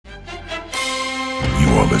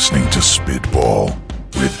listening to Spitball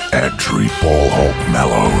with Adri Ballhawk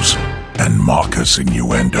Mellows and Marcus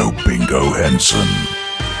Innuendo Bingo Henson.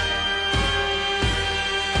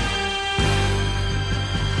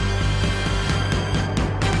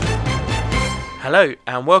 Hello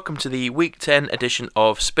and welcome to the Week 10 edition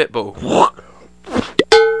of Spitball.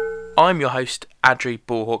 I'm your host, Adri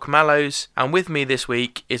Ballhawk Mallows, and with me this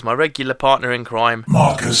week is my regular partner in crime,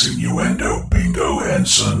 Marcus Innuendo Bingo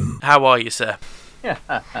Henson. How are you, sir?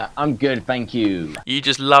 I'm good, thank you. You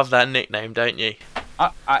just love that nickname, don't you?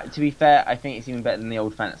 To be fair, I think it's even better than the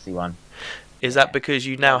old fantasy one. Is that because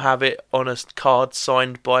you now have it on a card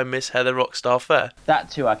signed by Miss Heather Rockstar Fair?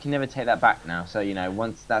 That too, I can never take that back now, so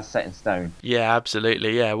once that's set in stone. Yeah,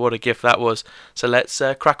 absolutely, yeah, what a gift that was. So let's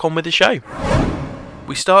crack on with the show.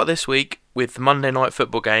 We start this week with the Monday night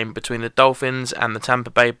football game between the Dolphins and the Tampa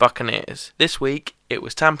Bay Buccaneers. This week, it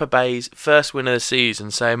was Tampa Bay's first win of the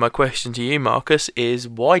season, so my question to you, Marcus, is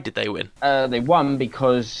why did they win? They won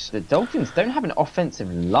because the Dolphins don't have an offensive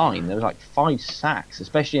line. There was like 5 sacks,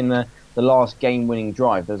 especially in the last game-winning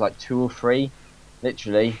drive. There was like 2 or 3,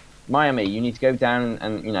 literally. Miami, you need to go down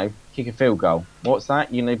and kick a field goal. What's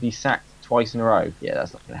that? You're going to be sacked twice in a row. Yeah,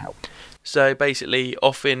 that's not going to help. So basically,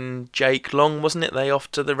 off in Jake Long, wasn't it? They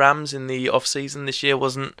off to the Rams in the off-season this year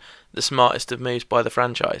wasn't the smartest of moves by the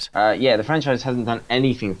franchise. Yeah, the franchise hasn't done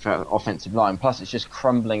anything for offensive line. Plus, it's just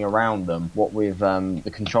crumbling around them. What with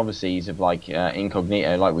the controversies of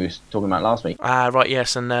Incognito, like we were talking about last week. Right,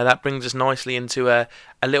 yes, and that brings us nicely into a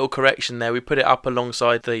little correction there. We put it up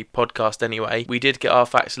alongside the podcast anyway. We did get our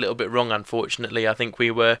facts a little bit wrong, unfortunately. I think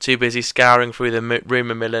we were too busy scouring through the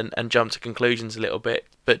rumour mill and jumped to conclusions a little bit.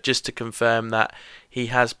 But just to confirm that he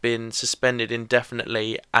has been suspended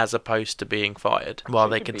indefinitely as opposed to being fired while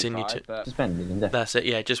they continue to... Suspended indefinitely. That's it,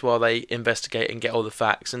 yeah, just while they investigate and get all the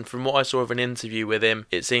facts. And from what I saw of an interview with him,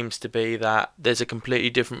 it seems to be that there's a completely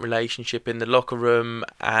different relationship in the locker room,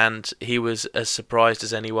 and he was as surprised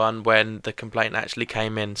as anyone when the complaint actually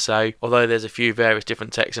came in. So although there's a few various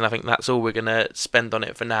different texts, and I think that's all we're going to spend on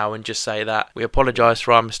it for now, and just say that we apologise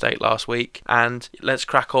for our mistake last week, and let's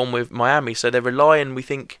crack on with Miami. So they're relying, we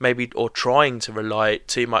think, maybe, or trying to rely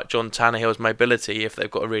too much on Tannehill's mobility if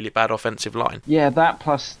they've got a really bad offensive line. Yeah, that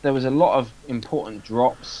plus there was a lot of important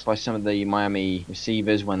drops by some of the Miami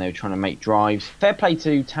receivers when they were trying to make drives. Fair play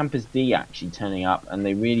to Tampa's D actually turning up, and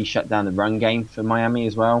they really shut down the run game for Miami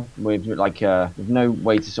as well. With no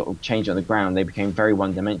way to sort of change on the ground, they became very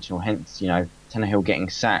one-dimensional. Hence, Tannehill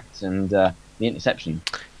getting sacked and the interception.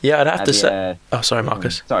 Yeah, I'd have to say... Oh, sorry,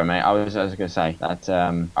 Marcus. Sorry, mate. I was going to say that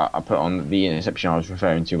I put on the interception I was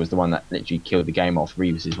referring to was the one that literally killed the game off.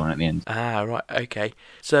 Reeves' one at the end. Ah, right. Okay.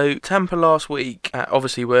 So Tampa last week,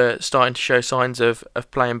 obviously, were starting to show signs of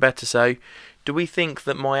playing better. So do we think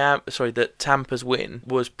that that Tampa's win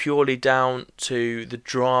was purely down to the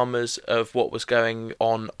dramas of what was going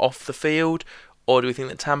on off the field? Or do we think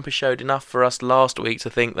that Tampa showed enough for us last week to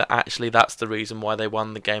think that actually that's the reason why they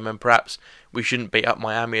won the game, and perhaps we shouldn't beat up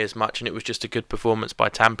Miami as much and it was just a good performance by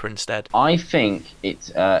Tampa instead? I think it's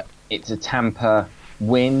a Tampa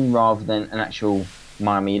win rather than an actual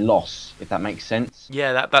Miami loss, if that makes sense.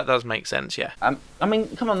 Yeah, that does make sense, yeah. I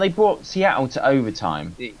mean, come on, they brought Seattle to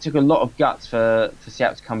overtime. It took a lot of guts for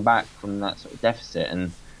Seattle to come back from that sort of deficit,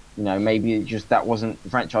 and maybe it just the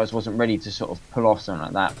franchise wasn't ready to sort of pull off something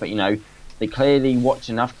like that. But they clearly watched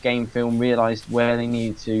enough game film, realised where they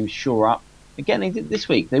needed to shore up. Again, they did this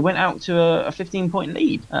week. They went out to a 15-point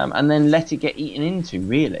lead and then let it get eaten into,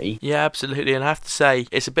 really. Yeah, absolutely. And I have to say,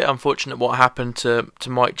 it's a bit unfortunate what happened to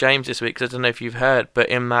Mike James this week, because I don't know if you've heard, but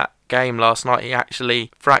in that game last night, he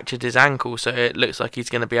actually fractured his ankle, so it looks like he's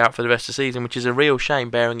going to be out for the rest of the season, which is a real shame,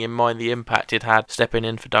 bearing in mind the impact it had stepping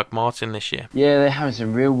in for Doug Martin this year. Yeah, they're having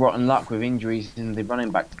some real rotten luck with injuries in the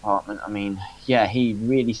running back department. I mean, yeah, he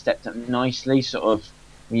really stepped up nicely, sort of.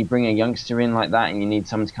 When you bring a youngster in like that and you need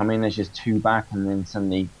someone to come in, there's just 2 back, and then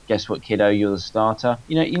suddenly, guess what, kiddo, you're the starter.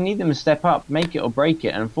 You need them to step up, make it or break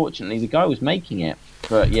it, and unfortunately the guy was making it.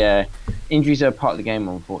 But yeah, injuries are a part of the game,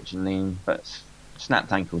 unfortunately, but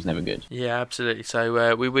snapped ankle's never good. Yeah, absolutely.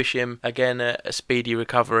 So we wish him, again, a speedy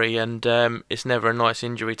recovery, and it's never a nice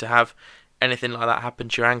injury to have anything like that happen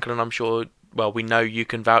to your ankle, and I'm sure, well, we know you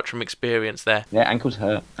can vouch from experience there. Yeah, ankles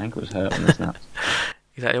hurt when they're snapped.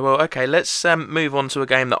 Exactly. Well, okay, let's move on to a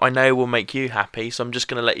game that I know will make you happy, so I'm just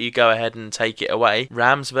going to let you go ahead and take it away.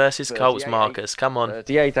 Rams versus Colts, Marcus. Come on.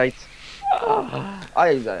 38-8. I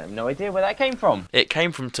have no idea where that came from. It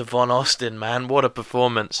came from Tavon Austin, man. What a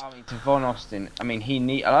performance. I mean, Tavon Austin,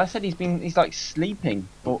 I said he's like sleeping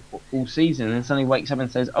all season, and then suddenly wakes up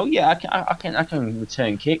and says, oh yeah, I can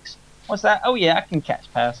return kicks. What's that? Oh yeah, I can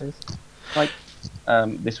catch passes. Like,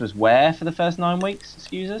 this was where for the first 9 weeks?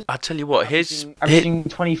 Excuse us. I tell you what, averaging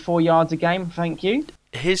 24 yards a game. Thank you.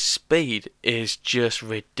 His speed is just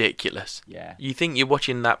ridiculous. Yeah. You think you're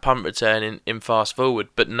watching that punt return in fast forward,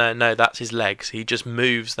 but no, that's his legs. He just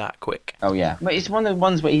moves that quick. Oh yeah, but it's one of the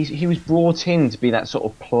ones where he was brought in to be that sort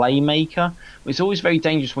of playmaker. It's always very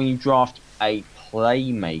dangerous when you draft a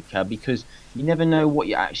playmaker because you never know what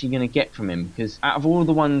you're actually going to get from him. Because out of all of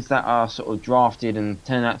the ones that are sort of drafted and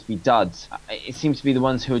turn out to be duds, it seems to be the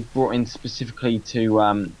ones who are brought in specifically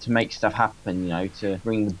to make stuff happen. To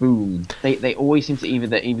bring the boom. They always seem to either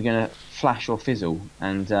going to flash or fizzle.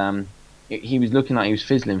 And he was looking like he was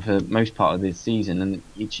fizzling for most part of this season, and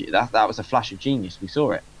that was a flash of genius. We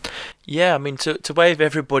saw it. Yeah, I mean to wave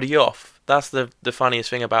everybody off. That's the funniest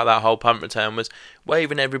thing about that whole punt return was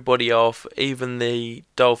waving everybody off. Even the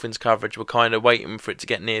Dolphins coverage were kind of waiting for it to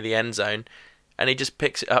get near the end zone, and he just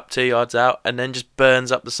picks it up 2 yards out and then just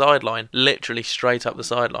burns up the sideline, literally straight up the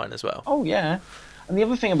sideline as well. Oh yeah, and the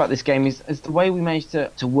other thing about this game is the way we managed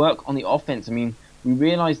to work on the offense. I mean, we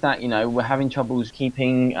realised that we're having troubles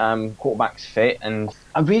keeping quarterbacks fit, and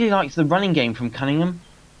I really liked the running game from Cunningham.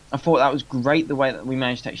 I thought that was great, the way that we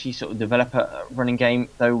managed to actually sort of develop a running game.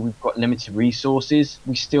 Though we've got limited resources,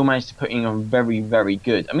 we still managed to put in a very, very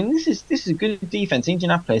good. I mean, this is a good defense.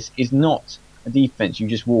 Indianapolis is not a defense you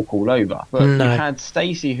just walk all over. But you had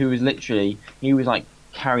Stacey, who was he was like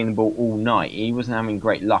carrying the ball all night. He wasn't having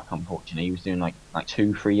great luck, unfortunately. He was doing like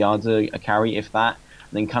 2-3 yards a carry, if that.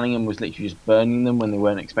 And then Cunningham was literally just burning them when they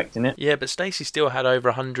weren't expecting it. Yeah, but Stacey still had over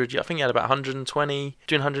 100. I think he had about 120,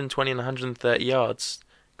 between 120 and 130 yards.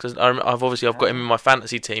 Because I've got him in my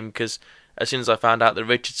fantasy team, because as soon as I found out that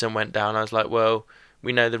Richardson went down, I was like, well,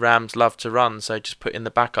 we know the Rams love to run, so just put in the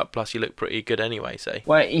backup, plus you look pretty good anyway. So.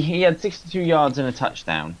 Well, he had 62 yards and a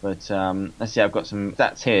touchdown, but let's see, I've got some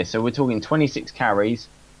stats here. So we're talking 26 carries,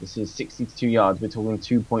 this is 62 yards, we're talking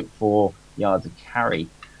 2.4 yards a carry.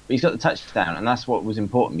 But he's got the touchdown, and that's what was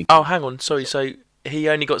important. Oh, hang on, sorry, so he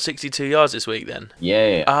only got 62 yards this week then?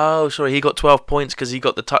 Yeah. Oh, sorry, he got 12 points because he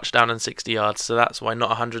got the touchdown and 60 yards, so that's why, not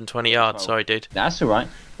 120 yards. Well, sorry, dude. That's all right.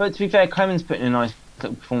 But to be fair, Clemens put in a nice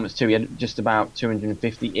little performance too. He had just about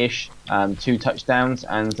 250-ish, 2 touchdowns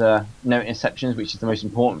and no interceptions, which is the most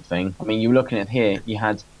important thing. I mean, you're looking at here, you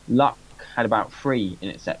had Luck had about 3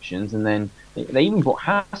 interceptions, and then they even brought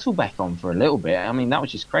Hasselbeck on for a little bit. I mean, that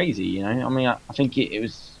was just crazy, I mean, I think it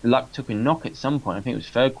was Luck took a knock at some point. I think it was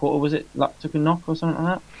third quarter, was it? Luck took a knock or something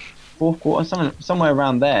like that? Fourth quarter, somewhere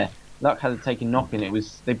around there. Luck had to take a knock, and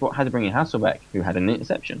had to bring in Hasselbeck, who had an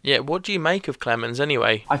interception. Yeah, what do you make of Clemens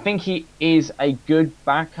anyway? I think he is a good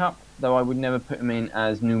backup, though I would never put him in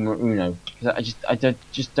as numero uno, because I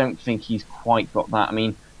just don't think he's quite got that. I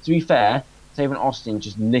mean, to be fair, Tavon Austin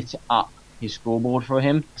just lit up his scoreboard for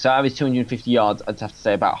him. So out of his 250 yards, I'd have to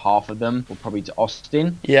say about half of them were probably to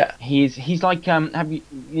Austin. Yeah. He's like have you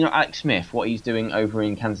Alex Smith, what he's doing over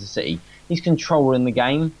in Kansas City. He's controlling the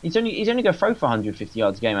game. He's only going to throw for 150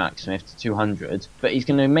 yards a game, Alex Smith, to 200, but he's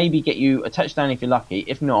going to maybe get you a touchdown if you're lucky.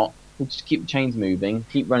 If not, he'll just keep the chains moving,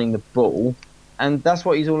 keep running the ball, and that's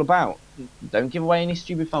what he's all about. Don't give away any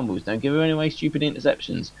stupid fumbles. Don't give away stupid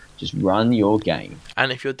interceptions. Just run your game.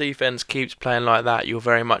 And if your defense keeps playing like that, you'll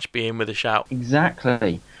very much be in with a shout.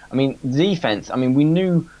 Exactly. I mean, defense. I mean, we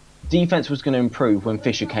knew defense was going to improve when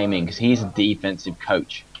Fisher came in, because he's a defensive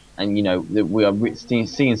coach, and we are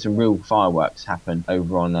seeing some real fireworks happen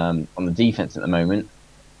over on the defense at the moment.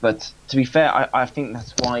 But to be fair, I think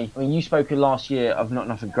that's why. I mean, you spoke last year of not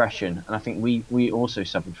enough aggression, and I think we also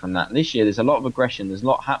suffered from that. This year, there's a lot of aggression, there's a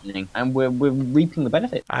lot happening, and we're reaping the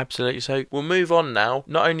benefit. Absolutely. So we'll move on now.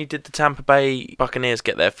 Not only did the Tampa Bay Buccaneers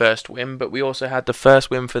get their first win, but we also had the first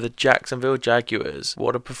win for the Jacksonville Jaguars.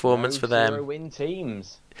 What a performance for them! 0-win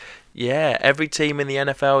teams. Yeah, every team in the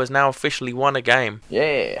NFL has now officially won a game.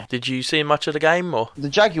 Yeah. Did you see much of the game, or? The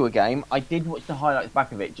Jaguar game, I did watch the highlights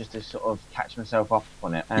back of it just to sort of catch myself up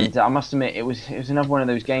on it. And I must admit, it was another one of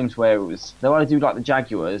those games where it was, though I do like the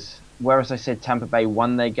Jaguars, whereas I said Tampa Bay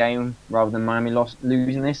won their game rather than Miami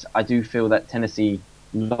losing this, I do feel that Tennessee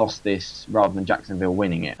lost this rather than Jacksonville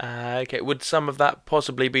winning it. Okay, would some of that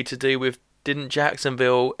possibly be to do with, didn't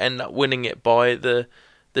Jacksonville end up winning it by the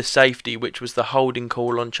safety, which was the holding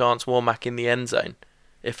call on Chance Warmack in the end zone,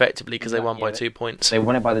 effectively, because they won by 2 points. They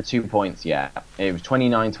won it by the 2 points, yeah. It was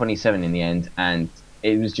 29-27 in the end, and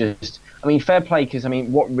it was just, I mean, fair play, because, I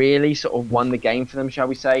mean, what really sort of won the game for them, shall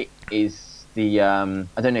we say, is the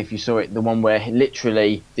I don't know if you saw it, the one where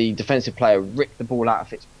literally the defensive player ripped the ball out of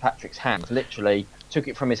Fitzpatrick's hands, literally took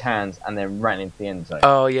it from his hands and then ran into the end zone.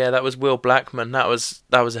 Oh yeah, that was Will Blackman. That was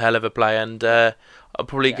a hell of a play, and I'm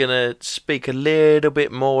probably gonna speak a little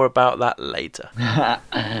bit more about that later.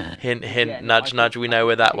 Hint, hint, nudge, nudge. We know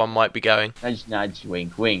where that one might be going. Nudge, nudge,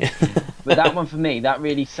 wink, wink. But that one for me, that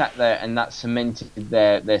really sat there and that cemented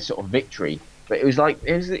their sort of victory. But it was like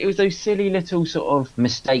it was those silly little sort of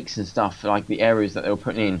mistakes and stuff, like the errors that they were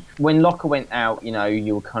putting in. When Locker went out,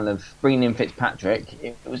 you were kind of bringing in Fitzpatrick.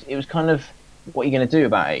 It was kind of, what are you going to do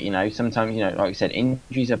about it? Sometimes, like I said,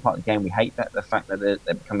 injuries are part of the game. We hate that, the fact that they're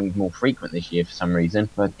becoming more frequent this year for some reason.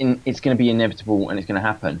 But it's going to be inevitable and it's going to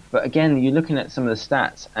happen. But again, you're looking at some of the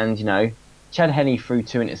stats and, Chad Henne threw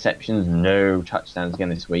 2 interceptions, no touchdowns again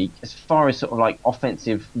this week. As far as sort of like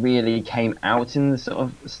offensive really came out in the sort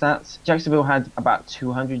of stats, Jacksonville had about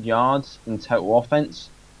 200 yards in total offense.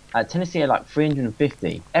 Tennessee had like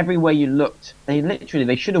 350. Everywhere you looked, they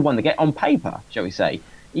should have won the game on paper, shall we say.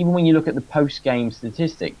 Even when you look at the post-game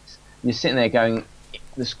statistics, you're sitting there going,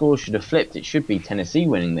 the score should have flipped. It should be Tennessee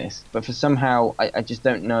winning this. But for somehow, I just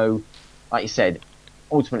don't know. Like you said,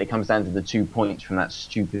 ultimately it comes down to the 2 points from that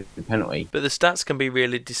stupid penalty. But the stats can be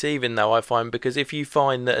really deceiving though, I find, because if you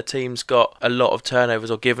find that a team's got a lot of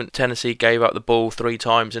turnovers, or given Tennessee gave up the ball 3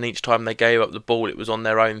 times and each time they gave up the ball it was on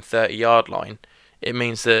their own 30-yard line, it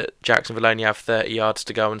means that Jacksonville only have 30 yards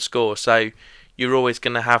to go and score. So you're always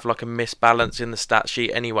going to have like a misbalance in the stat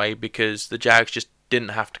sheet anyway, because the Jags just didn't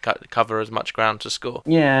have to cover as much ground to score.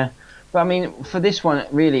 Yeah, but I mean, for this one,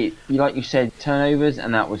 really, like you said, turnovers,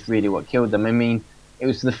 and that was really what killed them. I mean, it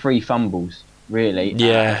was the 3 fumbles, really.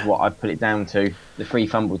 Yeah. That's what I put it down to. The 3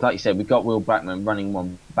 fumbles. Like you said, we got Will Blackman running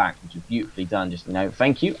one back, which was beautifully done. Just,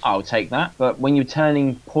 thank you, I'll take that. But when you're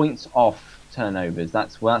turning points off turnovers,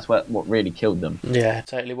 that's what really killed them. Yeah,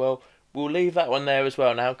 totally. Well, we'll leave that one there as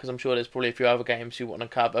well now, because I'm sure there's probably a few other games you want to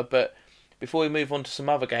cover. But before we move on to some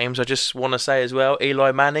other games, I just want to say as well,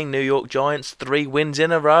 Eli Manning, New York Giants, 3 wins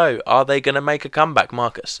in a row. Are they going to make a comeback,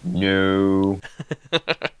 Marcus? No.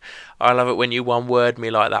 I love it when you one-word me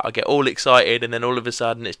like that. I get all excited, and then all of a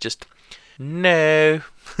sudden it's just, no.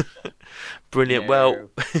 Brilliant. No. Well,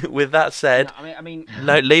 with that said,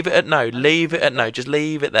 no, leave it at no. Leave it at no. Just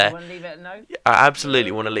leave it there. You want to leave it at no? I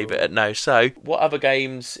absolutely want to leave it at no. So, what other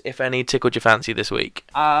games, if any, tickled your fancy this week?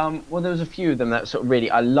 Well, there was a few of them that sort of really,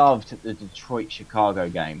 I loved the Detroit-Chicago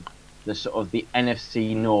game. The sort of the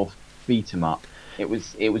NFC North beat 'em up. It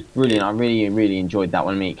was brilliant. I really, really enjoyed that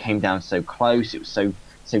one. I mean, it came down so close. It was so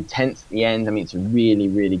tense at the end. I mean, it's a really,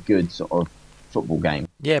 really good sort of football game.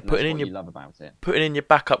 Yeah, you love about it. Putting in your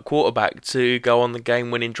backup quarterback to go on the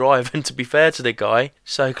game-winning drive, and to be fair to the guy,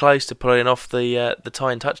 so close to pulling off the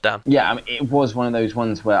tying touchdown. Yeah, I mean, it was one of those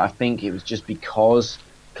ones where I think it was just because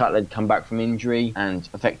Cutler had come back from injury, and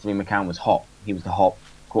effectively McCown was hot. He was the hot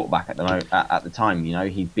quarterback at the time.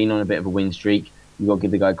 He'd been on a bit of a win streak. You've got to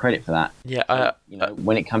give the guy credit for that. Yeah.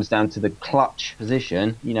 When it comes down to the clutch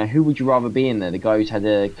position, who would you rather be in there? The guy who's had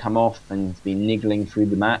to come off and be niggling through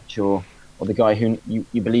the match, or the guy who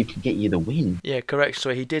you believe could get you the win? Yeah, correct.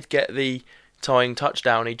 So he did get the tying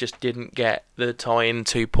touchdown. He just didn't get the tying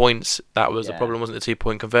 2 points. That was the problem, wasn't the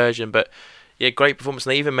 2-point conversion. But yeah, great performance.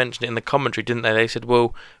 And they even mentioned it in the commentary, didn't they? They said,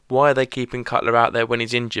 well, why are they keeping Cutler out there when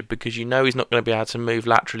he's injured? Because he's not going to be able to move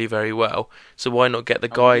laterally very well. So why not get the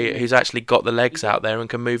guy who's actually got the legs out there and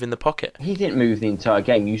can move in the pocket? He didn't move the entire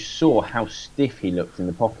game. You saw how stiff he looked in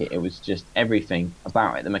the pocket. It was just everything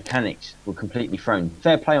about it. The mechanics were completely thrown.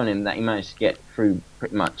 Fair play on him that he managed to get through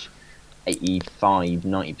pretty much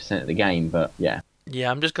 85-90% of the game. But yeah.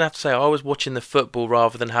 Yeah, I'm just going to have to say I was watching the football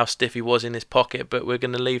rather than how stiff he was in his pocket, but we're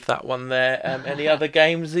going to leave that one there. Any other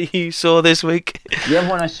games that you saw this week? The other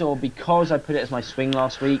one I saw, because I put it as my swing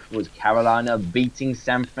last week, was Carolina beating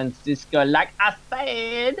San Francisco, like I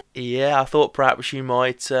said. Yeah, I thought perhaps you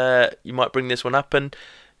might bring this one up, and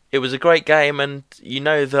it was a great game, and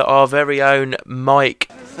that our very own Mike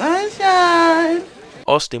Sunshine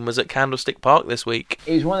Austin was at Candlestick Park this week.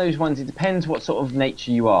 It was one of those ones, it depends what sort of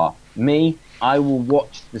nature you are. Me, I will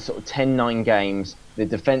watch the sort of 10-9 games, the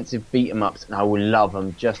defensive beat-em-ups, and I will love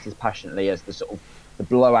them just as passionately as the sort of the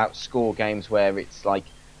blowout score games where it's like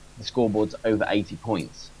the scoreboard's over 80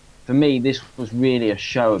 points. for me, this was really a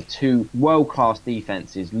show of two world-class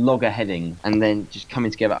defences, loggerheading, and then just coming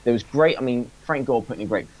together. There was great, I mean, Frank Gore put in a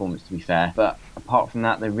great performance, to be fair, but apart from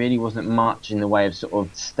that, there really wasn't much in the way of sort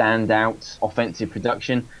of standout offensive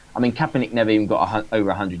production. I mean, Kaepernick never even got over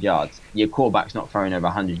 100 yards. Your quarterback's not throwing over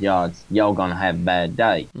 100 yards. You're going to have a bad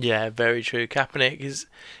day. Yeah, very true. Kaepernick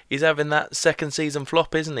he's having that second season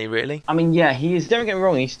flop, isn't he, really? I mean, yeah, he is. Don't get me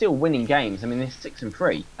wrong, he's still winning games. I mean, they're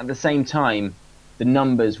 6-3. At the same time, the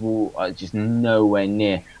numbers are just nowhere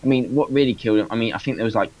near. I mean, what really killed him, I mean, I think there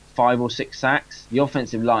was like 5 or 6 sacks. The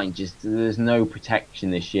offensive line, there's no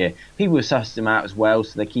protection this year. People have sussed him out as well,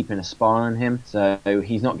 so they're keeping a spy on him. So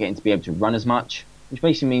he's not getting to be able to run as much, which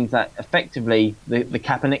basically means that effectively the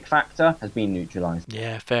Kaepernick factor has been neutralised.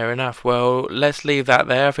 Yeah, fair enough. Well, let's leave that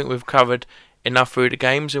there. I think we've covered enough through the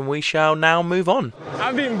games, and we shall now move on.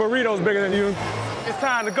 I'm eating burritos bigger than you. It's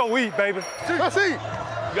time to go eat, baby. Let's eat.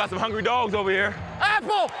 You got some hungry dogs over here.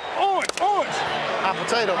 Apple. Orange. Hot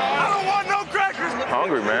potato. I don't want no crackers.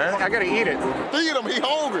 Hungry, man. I gotta eat it. Feed him. He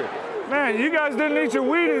hungry. Man, you guys didn't eat your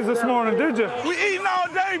Wheaties this morning, did you? We eating all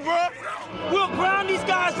day, bro. We'll grind these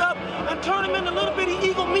guys up and turn them into little bitty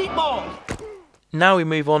Eagle meatballs. Now we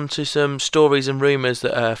move on to some stories and rumours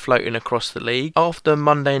that are floating across the league. After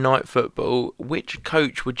Monday Night Football, which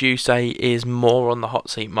coach would you say is more on the hot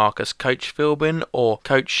seat, Marcus? Coach Philbin or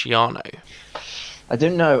Coach Schiano? I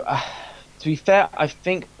don't know. To be fair, I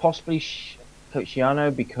think possibly Coach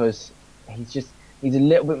Schiano, because he's a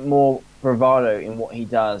little bit more bravado in what he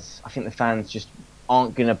does. I think the fans just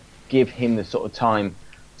aren't going to give him the sort of time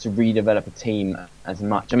to redevelop a team as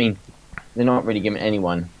much. I mean, they're not really giving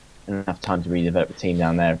anyone enough time to redevelop a team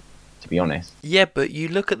down there, to be honest. Yeah, but you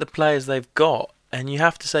look at the players they've got, and you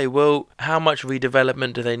have to say, well, how much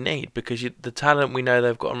redevelopment do they need? Because the talent we know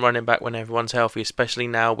they've got on running back when everyone's healthy, especially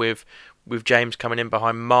now with James coming in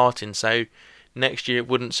behind Martin. So next year it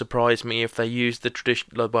wouldn't surprise me if they use the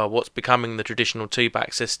traditional, well, what's becoming the traditional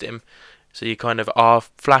two-back system. So you kind of are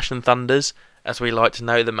flash and thunders, as we like to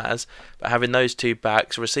know them as, but having those two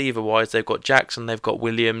backs, receiver-wise, they've got Jackson, they've got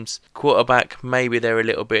Williams. Quarterback, maybe they're a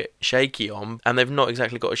little bit shaky on, and they've not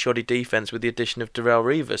exactly got a shoddy defence with the addition of Darrell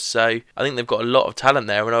Revis, so I think they've got a lot of talent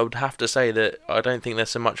there, and I would have to say that I don't think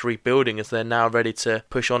there's so much rebuilding as they're now ready to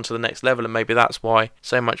push on to the next level, and maybe that's why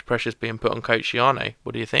so much pressure is being put on Coach Schiano.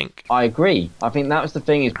 What do you think? I agree. I think that was the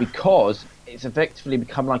thing, is because it's effectively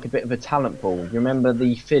become like a bit of a talent pool. You remember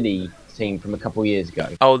the Philly team from a couple of years ago?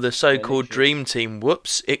 Oh, the so-called Dream Team.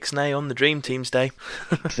 Whoops, Ixnay on the Dream Team's day.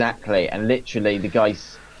 Exactly, and literally the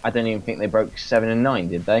guys, I don't even think they broke 7-9,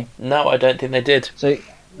 did they? No, I don't think they did. So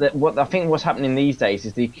I think what's happening these days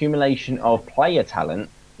is the accumulation of player talent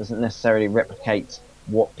doesn't necessarily replicate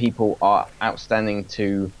what people are outstanding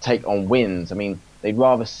to take on wins. I mean, they'd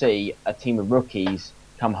rather see a team of rookies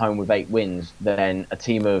come home with 8 wins than a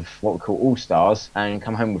team of what we call all-stars and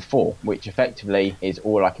come home with 4, which effectively is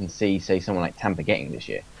all I can see, say, someone like Tampa getting this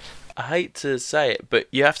year. I hate to say it, but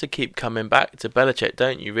you have to keep coming back to Belichick,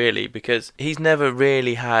 don't you, really? Because he's never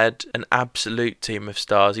really had an absolute team of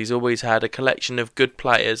stars. He's always had a collection of good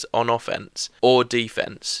players on offense or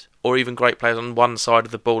defense, or even great players on one side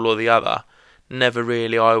of the ball or the other. Never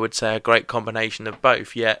really, I would say, a great combination of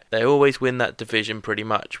both, yet they always win that division pretty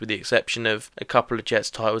much, with the exception of a couple of Jets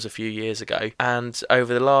titles a few years ago. And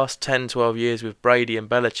over the last 10-12 years with Brady and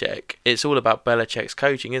Belichick, it's all about Belichick's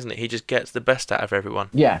coaching, isn't it? He just gets the best out of everyone.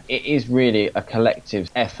 Yeah, it is really a collective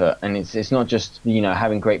effort, and it's not just,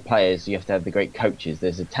 having great players, you have to have the great coaches.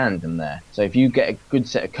 There's a tandem there. So if you get a good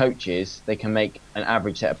set of coaches, they can make an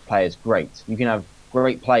average set of players great. You can have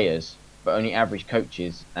great players but only average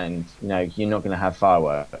coaches, and you're not going to have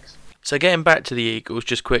fireworks. So getting back to the Eagles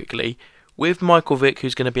just quickly, with Michael Vick,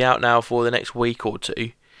 who's going to be out now for the next week or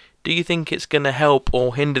two, do you think it's going to help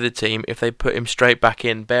or hinder the team if they put him straight back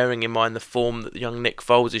in, bearing in mind the form that young Nick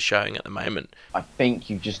Foles is showing at the moment? I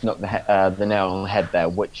think you've just knocked the nail on the head there,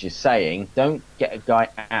 which is saying don't get a guy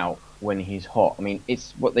out when he's hot. I mean,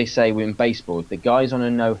 it's what they say in baseball. If the guy's on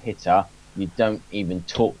a no-hitter, you don't even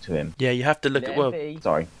talk to him. Yeah, you have to look at...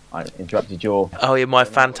 Sorry, I interrupted your... Oh, yeah, my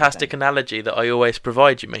fantastic analogy that I always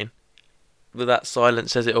provide, you mean? With that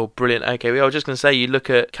silence says it all. Brilliant. Okay, I was just going to say, you look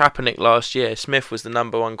at Kaepernick last year. Smith was the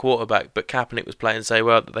number 1 quarterback, but Kaepernick was playing so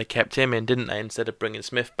well that they kept him in, didn't they, instead of bringing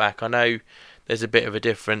Smith back. I know there's a bit of a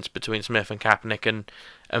difference between Smith and Kaepernick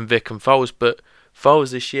and Vick and Foles, but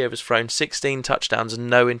Foles this year has thrown 16 touchdowns and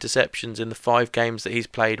no interceptions in the 5 games that he's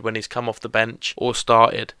played when he's come off the bench or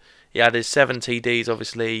started. He had his 7 TDs,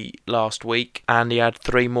 obviously, last week, and he had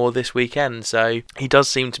 3 more this weekend. So he does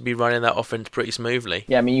seem to be running that offense pretty smoothly.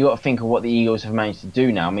 Yeah, I mean, you got to think of what the Eagles have managed to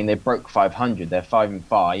do now. I mean, they broke 500. They're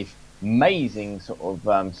 5-5. Amazing sort of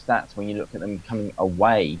stats when you look at them coming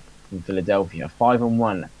away in Philadelphia,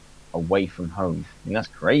 5-1 away from home. I mean, that's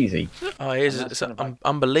crazy. Oh, it is. It's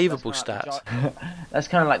unbelievable stats. That's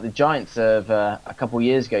kind of like the Giants of a couple of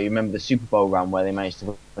years ago. You remember the Super Bowl run where they managed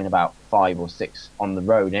to win about 5 or 6 on the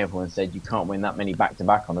road, and everyone said you can't win that many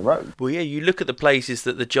back-to-back on the road. Well, yeah, you look at the places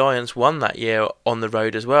that the Giants won that year on the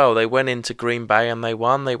road as well. They went into Green Bay and they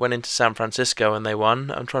won. They went into San Francisco and they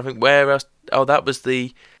won. I'm trying to think where else. Oh, that was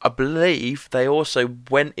I believe they also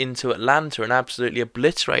went into Atlanta and absolutely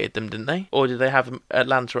obliterated them, didn't they? Or did they have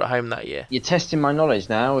Atlanta at home that year? You're testing my knowledge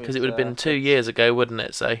now. Because it would have been 2 years ago, wouldn't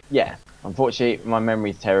it? So yeah, unfortunately, my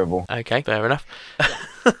memory's terrible. Okay, fair enough.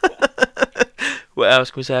 What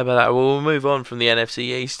else can we say about that? Well, we'll move on from the NFC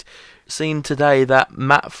East. Seen today that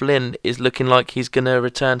Matt Flynn is looking like he's going to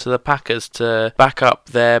return to the Packers to back up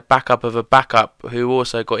their backup of a backup who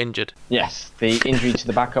also got injured. Yes, the injury to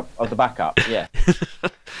the backup of the backup, yeah.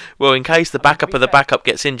 Well, in case the backup of the backup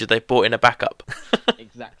gets injured, they've brought in a backup.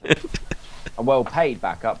 Exactly. A well-paid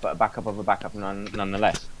backup, but a backup of a backup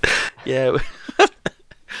nonetheless. Yeah.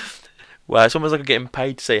 Well, it's almost like I'm getting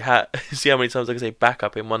paid to say see how many times I can say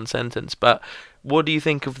backup in one sentence. But what do you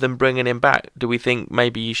think of them bringing him back? Do we think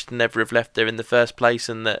maybe you should never have left there in the first place,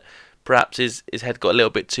 and that perhaps his head got a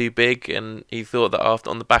little bit too big, and he thought that after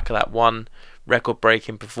on the back of that one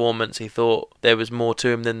record-breaking performance, he thought there was more to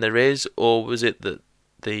him than there is? Or was it that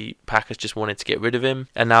the Packers just wanted to get rid of him,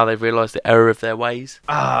 and now they've realised the error of their ways?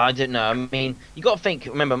 I don't know. I mean, you got to think.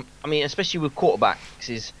 Remember, I mean, especially with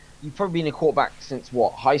quarterbacks, you've probably been a quarterback since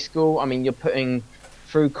high school. I mean, you're putting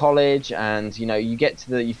through college, and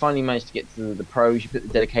you finally manage to get to the pros. You put the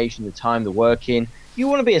dedication, the time, the work in. You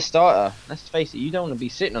want to be a starter. Let's face it. You don't want to be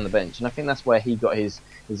sitting on the bench, and I think that's where he got his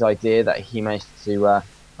idea, that he managed to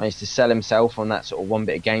sell himself on that sort of one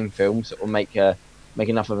bit of game film, sort of make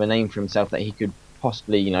enough of a name for himself that he could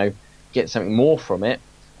possibly, get something more from it,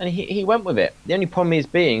 and he went with it. The only problem is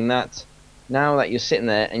being that now that you're sitting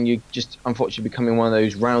there and you're just unfortunately becoming one of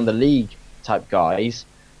those round the league type guys,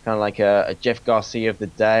 kind of like a Jeff Garcia of the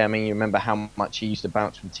day. I mean, you remember how much he used to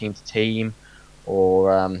bounce from team to team, or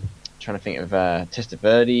trying to think of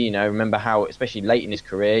Testaverde. Remember how, especially late in his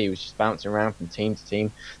career, he was just bouncing around from team to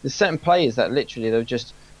team. There's certain players that literally they'll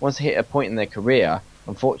just, once they hit a point in their career,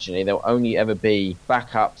 unfortunately, they'll only ever be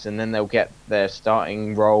backups, and then they'll get their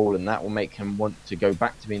starting role, and that will make them want to go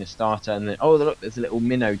back to being a starter. And then, oh, look, there's a little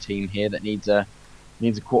minnow team here that needs a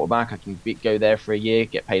quarterback. I can go there for a year,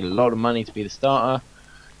 get paid a lot of money to be the starter.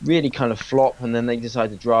 Really kind of flop, and then they decide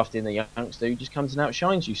to draft in the youngster who just comes and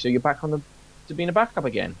outshines you. So you're back to being a backup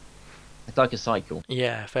again. It's like a cycle.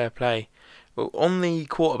 Yeah, fair play. Well, on the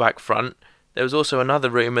quarterback front, there was also another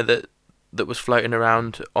rumour that was floating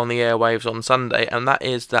around on the airwaves on Sunday, and that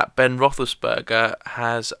is that Ben Roethlisberger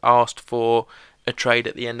has asked for a trade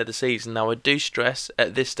at the end of the season. Now, I do stress,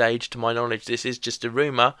 at this stage, to my knowledge, this is just a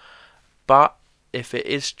rumour, but if it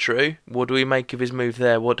is true, what do we make of his move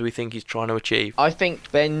there? What do we think he's trying to achieve? I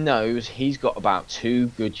think Ben knows he's got about 2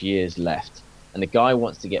 good years left, and the guy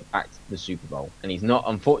wants to get back to the Super Bowl, and he's not.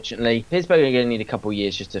 Unfortunately, Pittsburgh are going to need a couple of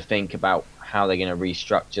years just to think about how they're going to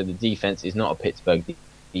restructure. The defense is not a Pittsburgh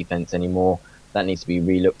defense anymore. That needs to be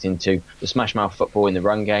re-looked into. The smash mouth football in the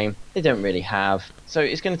run game, they don't really have. So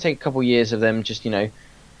it's going to take a couple of years of them just,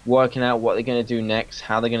 working out what they're going to do next,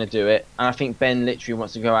 how they're going to do it. And I think Ben literally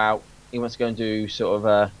wants to go out. He wants to go and do sort of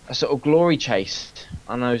a sort of glory chase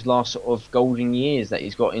on those last sort of golden years that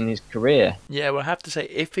he's got in his career. Yeah, well, I have to say,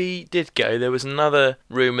 if he did go, there was another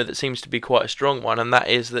rumour that seems to be quite a strong one, and that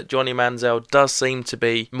is that Johnny Manziel does seem to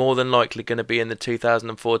be more than likely going to be in the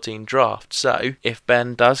 2014 draft. So, if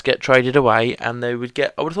Ben does get traded away, and they would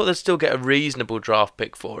get, I would have thought they'd still get a reasonable draft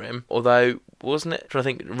pick for him, although, wasn't it? I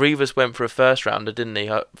think Revis went for a first rounder, didn't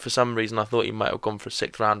he? For some reason, I thought he might have gone for a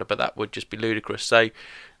 6th rounder, but that would just be ludicrous. So,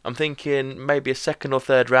 I'm thinking maybe a 2nd or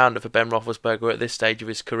 3rd rounder for Ben Roethlisberger at this stage of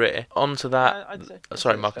his career. On to that.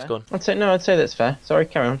 Sorry, Marcus, go on. I'd say that's fair. Sorry,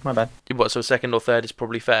 carry on. My bad. What, so 2nd or 3rd is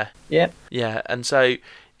probably fair? Yeah. Yeah, and so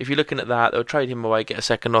if you're looking at that, they'll trade him away, get a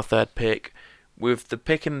 2nd or 3rd pick. With the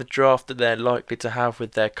pick in the draft that they're likely to have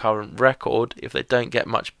with their current record, if they don't get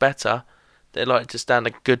much better, they're likely to stand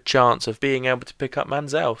a good chance of being able to pick up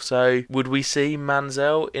Manziel. So would we see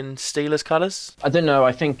Manziel in Steelers colours? I don't know.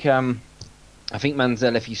 I think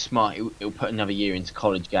Manziel, if he's smart, he'll put another year into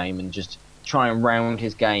college game and just try and round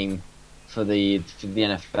his game for the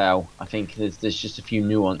NFL. I think there's just a few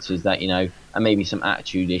nuances that, and maybe some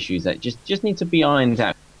attitude issues that just need to be ironed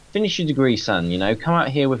out. Finish your degree, son. Come out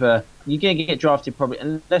here with you're gonna get drafted probably,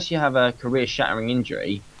 unless you have a career-shattering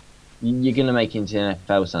injury. You're gonna make it into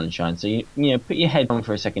NFL sunshine. So put your head on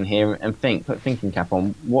for a second here and think. Put thinking cap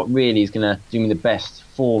on. What really is gonna do me the best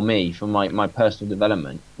for me, for my personal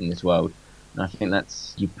development in this world. And I think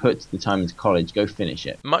that's, you put the time into college, go finish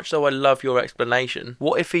it. Much though I love your explanation,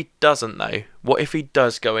 what if he doesn't though? What if he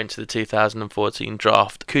does go into the 2014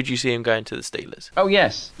 draft? Could you see him going to the Steelers? Oh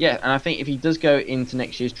yes, yeah, and I think if he does go into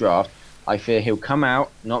next year's draft, I fear he'll come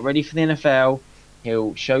out not ready for the NFL.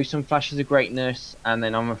 He'll show some flashes of greatness, and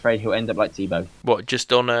then I'm afraid he'll end up like Tebow. What,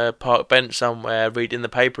 just on a park bench somewhere reading the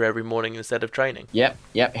paper every morning instead of training? Yep.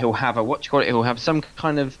 He'll have he'll have some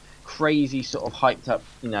kind of crazy sort of hyped up,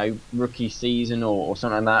 rookie season or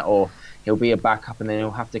something like that, or he'll be a backup and then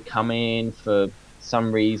he'll have to come in for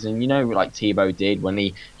some reason, like Tebow did when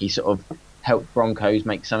he sort of helped Broncos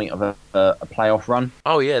make something of a playoff run.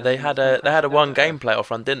 Oh yeah, they had a one-game playoff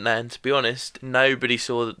run, didn't they? And to be honest, nobody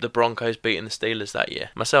saw the Broncos beating the Steelers that year,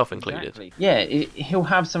 myself included. Exactly. Yeah, he'll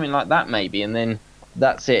have something like that maybe, and then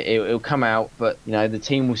that's it. It'll come out, but the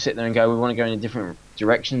team will sit there and go, we want to go in a different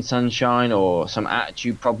direction, sunshine, or some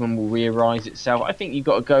attitude problem will re-arise itself. I think you've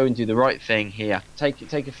got to go and do the right thing here. Take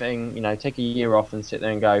a year off and sit there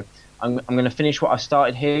and go, I'm going to finish what I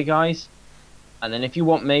started here, guys, and then if you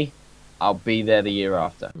want me, I'll be there the year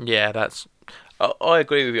after. Yeah, I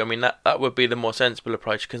agree with you. I mean, that would be the more sensible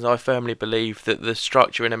approach, because I firmly believe that the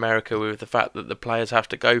structure in America, with the fact that the players have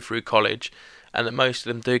to go through college and that most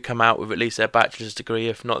of them do come out with at least their bachelor's degree,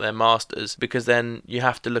 if not their master's, because then you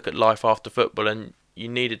have to look at life after football and you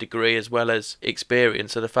need a degree as well as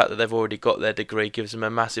experience. So the fact that they've already got their degree gives them a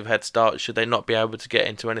massive head start should they not be able to get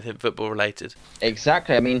into anything football related.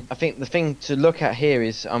 Exactly. I mean, I think the thing to look at here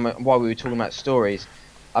is, while we were talking about stories,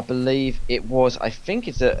 I believe it was,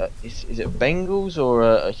 is it Bengals or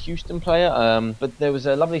a Houston player? But there was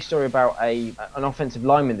a lovely story about an offensive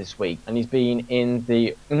lineman this week, and he's been in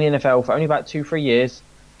the NFL for only about 2-3 years.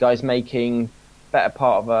 Guy's making better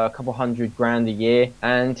part of a couple $100,000 a year,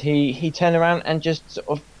 and he turned around and just sort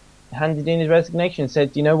of handed in his resignation and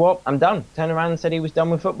said, you know what, I'm done. Turned around and said he was done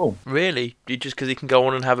with football. Really? Just because he can go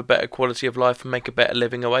on and have a better quality of life and make a better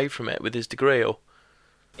living away from it with his degree, or?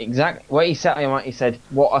 Exactly. Well, he said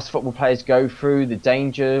what us football players go through, the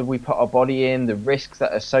danger we put our body in, the risks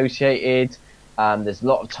that are associated. There's a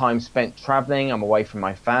lot of time spent travelling. I'm away from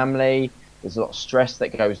my family. There's a lot of stress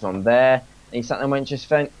that goes on there. And he sat there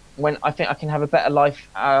and went, I think I can have a better life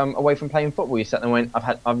away from playing football. He sat there and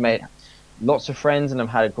went, I've made lots of friends and I've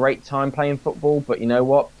had a great time playing football. But you know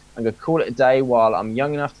what? I'm going to call it a day while I'm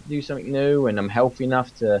young enough to do something new and I'm healthy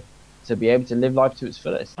enough to be able to live life to its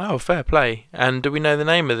fullest. Oh, fair play. And do we know the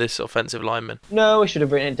name of this offensive lineman? No, I should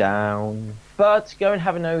have written it down. But go and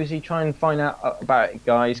have a nosy, try and find out about it,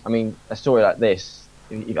 guys. I mean, a story like this,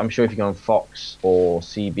 I'm sure if you go on Fox or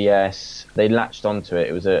CBS, they latched onto it.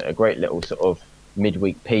 It was a great little sort of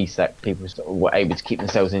midweek piece that people sort of were able to keep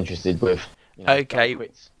themselves interested with. Okay.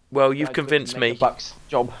 Well, you've convinced me. Bucks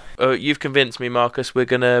job. You've convinced me, Marcus. We're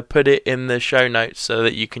going to put it in the show notes so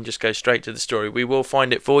that you can just go straight to the story. We will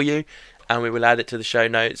find it for you, and we will add it to the show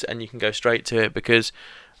notes, and you can go straight to it, because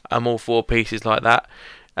I'm all for pieces like that.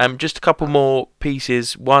 Just a couple more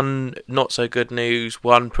pieces. One not so good news,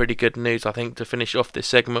 one pretty good news, I think, to finish off this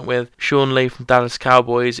segment with. Sean Lee from Dallas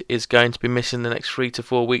Cowboys is going to be missing the next 3 to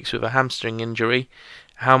 4 weeks with a hamstring injury.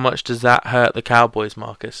 How much does that hurt the Cowboys,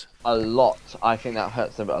 Marcus? A lot. I think that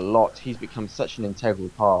hurts them a lot. He's become such an integral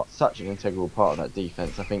part of that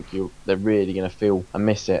defense. I think they're really going to feel and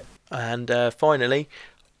miss it. And finally,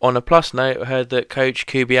 on a plus note, I heard that Coach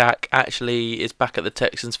Kubiak actually is back at the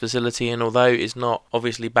Texans facility, and although is not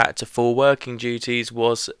obviously back to full working duties,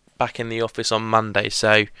 was back in the office on Monday.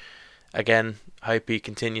 So, again, hope he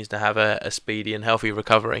continues to have a speedy and healthy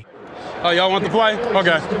recovery. Oh, y'all want the play?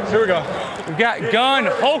 Okay, here we go. We've got Gunn,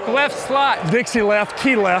 Hulk left slot. Dixie left,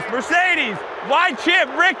 Key left. Mercedes, wide chip,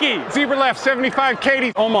 Ricky. Zebra left, 75,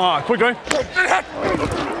 Katie, Omaha. Quick going.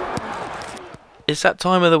 It's that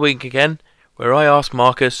time of the week again where I ask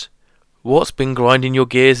Marcus, what's been grinding your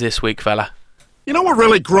gears this week, fella? You know what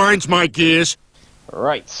really grinds my gears?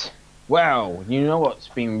 Right. Well, you know what's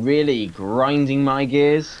been really grinding my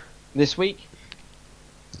gears this week?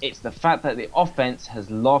 It's the fact that the offense has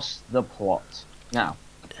lost the plot. Now,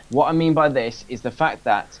 what I mean by this is the fact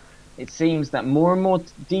that it seems that more and more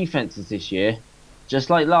defenses this year, just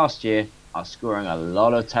like last year, are scoring a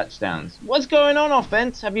lot of touchdowns. What's going on,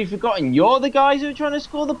 offense? Have you forgotten you're the guys who are trying to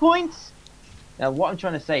score the points? Now, what I'm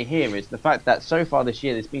trying to say here is the fact that so far this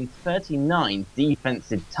year, there's been 39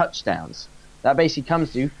 defensive touchdowns. That basically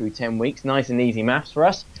comes to, through 10 weeks, nice and easy maths for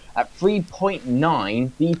us, at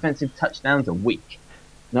 3.9 defensive touchdowns a week.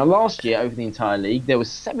 Now, last year, over the entire league, there was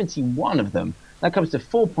 71 of them. That comes to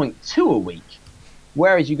 4.2 a week.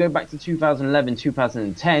 Whereas you go back to 2011,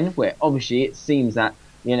 2010, where obviously it seems that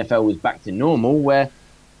the NFL was back to normal, where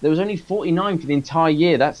there was only 49 for the entire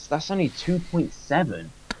year. That's only 2.7.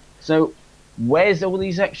 So where's all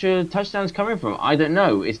these extra touchdowns coming from? I don't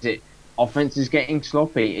know. Is it offense is getting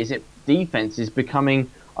sloppy? Is it defense is becoming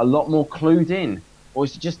a lot more clued in? Or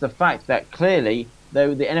is it just the fact that clearly,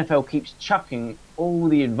 though the NFL keeps chucking all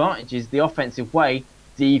the advantages the offensive way,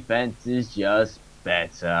 defense is just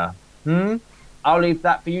better? I'll leave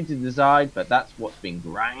that for you to decide, but that's what's been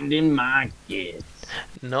grinding my gears.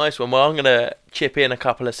 Nice one. Well, I'm going to chip in a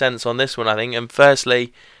couple of cents on this one, I think. And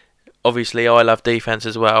firstly, obviously, I love defense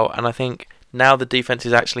as well. And I think now the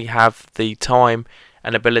defenses actually have the time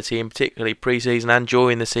and ability, in particularly pre-season and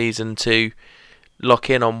during the season, to lock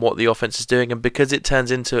in on what the offense is doing. And because it's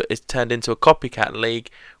turned into a copycat league,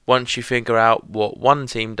 once you figure out what one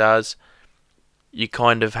team does, you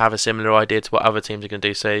kind of have a similar idea to what other teams are going to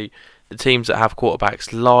do. So the teams that have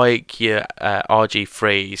quarterbacks like your RG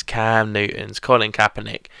Freeze, Cam Newtons, Colin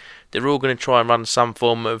Kaepernick, they're all going to try and run some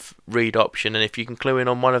form of read option, and if you can clue in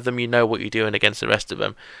on one of them, you know what you're doing against the rest of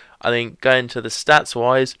them. I think going to the stats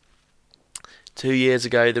wise, 2 years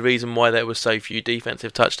ago, the reason why there were so few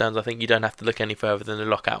defensive touchdowns, I think you don't have to look any further than the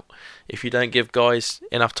lockout. If you don't give guys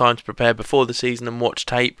enough time to prepare before the season and watch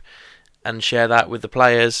tape and share that with the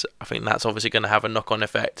players, I think that's obviously going to have a knock-on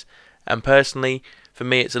effect. And personally, for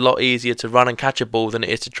me, it's a lot easier to run and catch a ball than it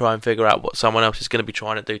is to try and figure out what someone else is going to be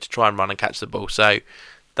trying to do to try and run and catch the ball. So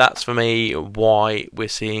that's for me why we're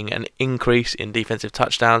seeing an increase in defensive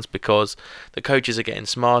touchdowns, because the coaches are getting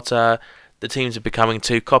smarter, the teams are becoming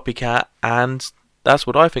too copycat, and that's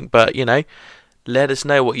what I think. But, let us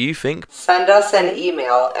know what you think. Send us an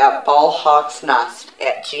email at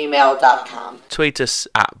ballhawksnest@gmail.com. Tweet us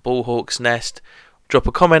at ballhawksnest. Drop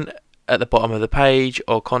a comment at the bottom of the page,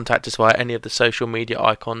 or contact us via any of the social media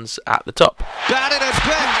icons at the top. Batted and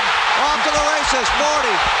picked. Off to the races. 40,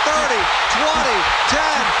 30, 20,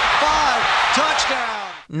 10, 5. Touchdown.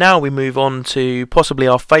 Now we move on to possibly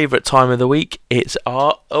our favourite time of the week. It's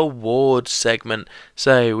our awards segment.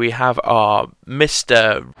 So we have our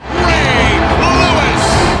Mr. Ray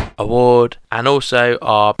Lewis award and also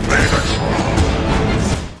our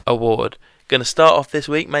award. Going to start off this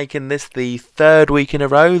week making this the third week in a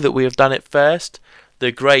row that we have done it first.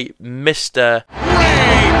 The great Mr.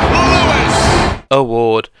 Ray Lewis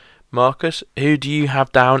award. Marcus, who do you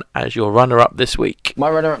have down as your runner-up this week? My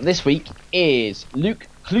runner-up this week is Luke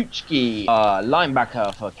Kluchke,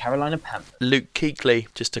 linebacker for Carolina Panthers. Luke Kuechly,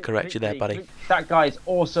 just to correct you there, buddy. That guy's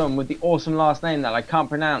awesome with the awesome last name that I can't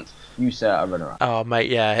pronounce. You, sir, are runner-up. Oh, mate,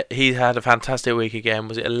 yeah. He had a fantastic week again.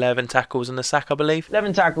 Was it 11 tackles and a sack, I believe?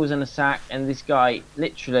 11 tackles and a sack, and this guy,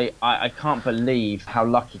 literally, I can't believe how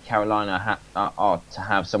lucky Carolina are to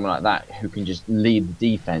have someone like that who can just lead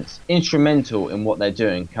the defense. Instrumental in what they're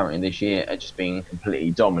doing currently this year at just being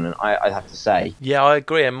completely dominant, I'd have to say. Yeah, I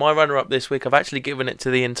agree. And my runner-up this week, I've actually given it to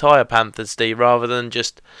the entire Panthers, Steve, rather than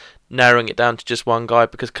just narrowing it down to just one guy,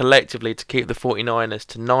 because collectively, to keep the 49ers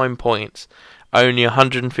to 9 points, only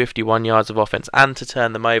 151 yards of offense, and to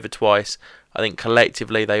turn them over twice, I think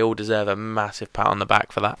collectively they all deserve a massive pat on the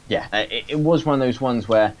back for that. Yeah, it was one of those ones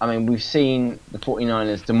where, we've seen the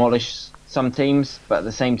 49ers demolish some teams, but at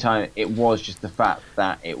the same time, it was just the fact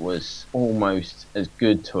that it was almost as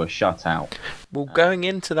good to a shutout. Well, going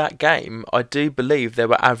into that game, I do believe they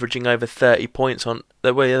were averaging over 30 points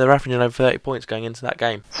they're averaging over 30 points going into that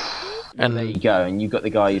game. And there you go, and you've got the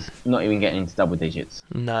guys not even getting into double digits.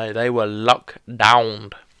 No, they were locked down.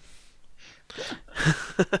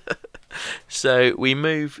 So we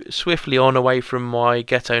move swiftly on away from my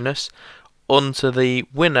ghetto-ness onto the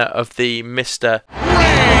winner of the Mr.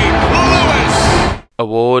 Ray Lewis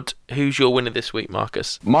award. Who's your winner this week,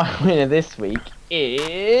 Marcus? My winner this week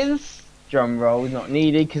is, drum roll not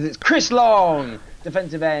needed because it's Chris Long,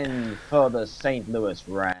 defensive end for the St. Louis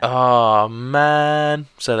Rams. Oh, man.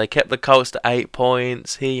 So they kept the Colts to 8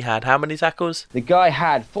 points. He had how many tackles? The guy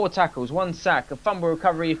had 4 tackles, 1 sack, a fumble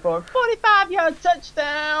recovery for a 45-yard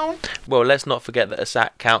touchdown. Well, let's not forget that a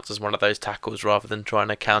sack counts as one of those tackles rather than trying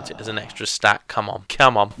to count it as an extra stat. Come on.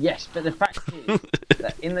 Yes, but the fact is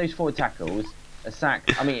that in those 4 tackles, a sack,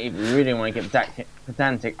 if you really want to get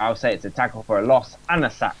pedantic, I'll say it's a tackle for a loss and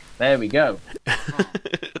a sack. There we go.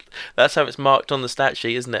 That's how it's marked on the stat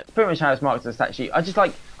sheet, isn't it? Pretty much how it's marked on the stat sheet. I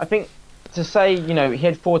think to say, he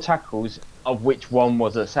had 4 tackles, of which 1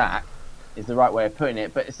 was a sack, is the right way of putting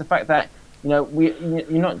it. But it's the fact that, you're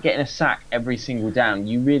not getting a sack every single down.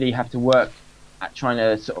 You really have to work at trying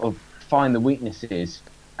to sort of find the weaknesses.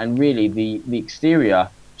 And really, the exterior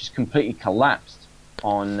just completely collapsed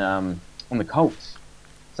on the Colts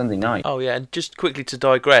Sunday night. Oh, yeah, and just quickly to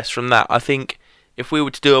digress from that, I think if we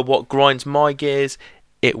were to do what grinds my gears,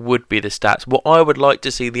 it would be the stats. What I would like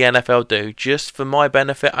to see the NFL do, just for my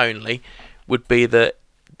benefit only, would be that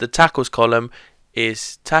the tackles column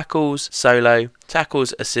is tackles solo,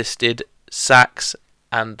 tackles assisted, sacks,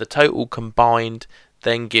 and the total combined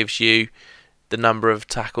then gives you the number of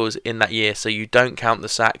tackles in that year. So you don't count the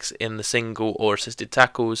sacks in the single or assisted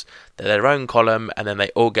tackles. They're their own column, and then they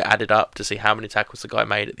all get added up to see how many tackles the guy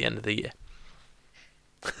made at the end of the year.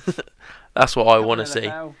 That's what I want to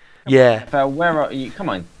see. Yeah. NFL, where are you? Come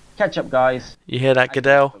on, catch up, guys. You hear that,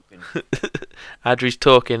 Goodell? Adri's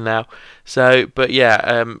talking now. So, but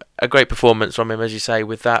yeah, a great performance from him, as you say,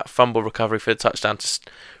 with that fumble recovery for the touchdown to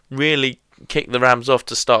really kick the Rams off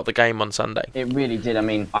to start the game on Sunday. It really did. I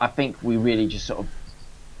mean, I think we really just sort of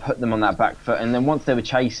put them on that back foot, and then once they were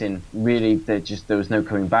chasing, really, there was no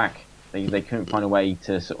coming back. They couldn't find a way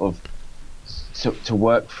to sort of to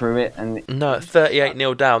work through it. And no,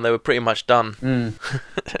 38-0 down, they were pretty much done.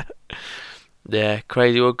 Yeah,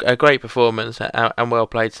 crazy. Well, a great performance and well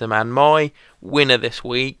played to them. And my winner this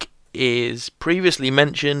week is previously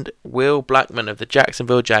mentioned Will Blackman of the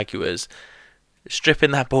Jacksonville Jaguars,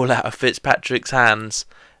 stripping that ball out of Fitzpatrick's hands.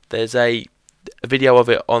 There's a video of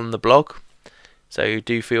it on the blog, so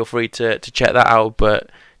do feel free to check that out. But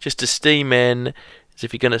just to steam in, is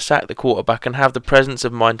if you're going to sack the quarterback and have the presence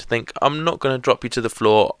of mind to think, I'm not going to drop you to the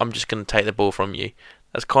floor, I'm just going to take the ball from you.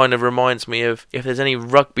 That kind of reminds me of, if there's any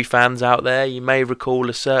rugby fans out there, you may recall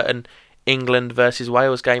a certain England versus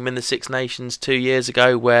Wales game in the Six Nations 2 years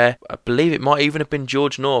ago, where I believe it might even have been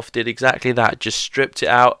George North did exactly that, just stripped it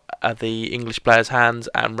out of the English player's hands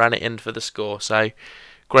and ran it in for the score. So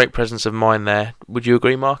great presence of mind there. Would you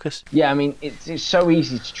agree, Marcus? Yeah, I mean, it's so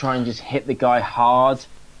easy to try and just hit the guy hard,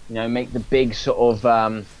 make the big sort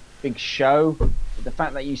of big show. But the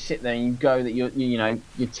fact that you sit there and you go that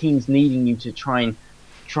your team's needing you to try and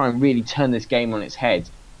really turn this game on its head.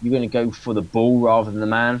 You're going to go for the ball rather than the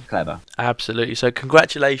man. Clever. Absolutely. So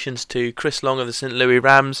congratulations to Chris Long of the St. Louis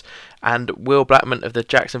Rams and Will Blackman of the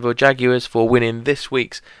Jacksonville Jaguars for winning this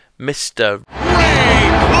week's Mr. Ray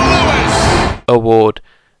Lewis Award.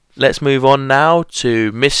 Let's move on now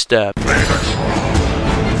to Mr.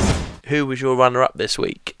 Who was your runner-up this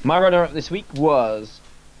week? My runner-up this week was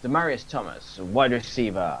Demaryius Thomas, wide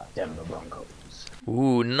receiver, Denver Broncos.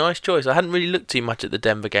 Ooh, nice choice. I hadn't really looked too much at the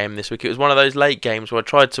Denver game this week. It was one of those late games where I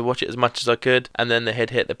tried to watch it as much as I could, and then the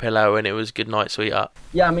head hit the pillow and it was good night, sweetheart.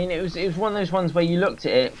 Yeah, I mean, it was one of those ones where you looked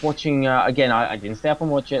at it, watching, again, I didn't stay up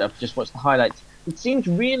and watch it, I've just watched the highlights. It seemed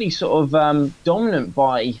really sort of dominant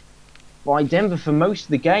by Denver for most of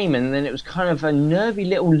the game, and then it was kind of a nervy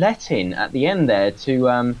little let-in at the end there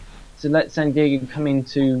to let San Diego come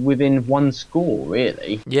into within one score,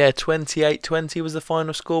 really. Yeah, 28-20 was the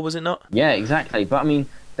final score, was it not? Yeah, exactly. But, I mean,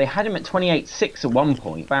 they had him at 28-6 at one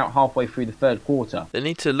point, about halfway through the third quarter. They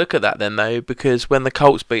need to look at that then, though, because when the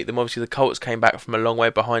Colts beat them, obviously the Colts came back from a long way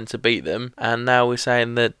behind to beat them, and now we're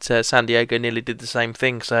saying that San Diego nearly did the same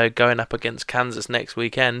thing, so going up against Kansas next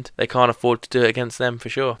weekend, they can't afford to do it against them for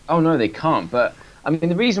sure. Oh, no, they can't, but... I mean,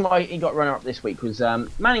 the reason why he got runner-up this week was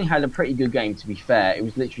Manning had a pretty good game, to be fair. It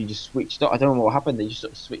was literally just switched off. I don't know what happened. They just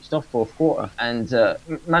sort of switched off fourth quarter. And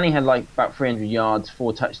Manning had like about 300 yards,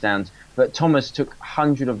 4 touchdowns. But Thomas took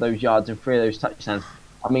 100 of those yards and 3 of those touchdowns.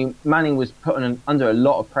 I mean, Manning was put under a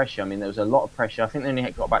lot of pressure. I mean, there was a lot of pressure. I think they only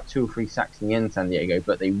got about 2 or 3 sacks in the end, San Diego.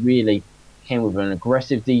 But they really came with an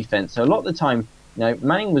aggressive defense. So a lot of the time,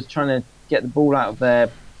 Manning was trying to get the ball out of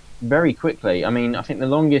there very quickly. I mean, I think the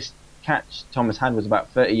longest catch Thomas had was about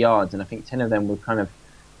 30 yards, and I think 10 of them were kind of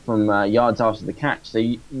from yards after the catch. So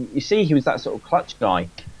you see he was that sort of clutch guy.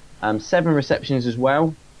 7 receptions as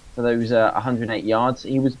well for those 108 yards.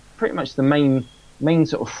 He was pretty much the main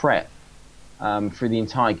sort of threat through the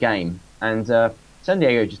entire game, and San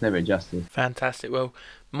Diego just never adjusted. Fantastic. Well,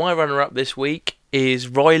 my runner-up this week is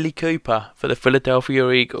Riley Cooper for the Philadelphia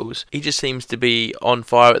Eagles. He just seems to be on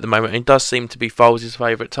fire at the moment. He does seem to be Foles'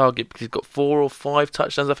 favourite target because he's got 4 or 5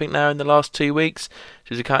 touchdowns, I think, now in the last 2 weeks. So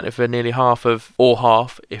he's accounted for nearly half,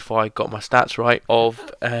 if I got my stats right,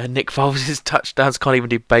 of Nick Foles' touchdowns. Can't even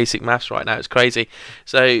do basic maths right now. It's crazy.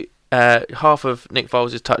 So half of Nick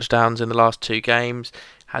Foles' touchdowns in the last 2 games.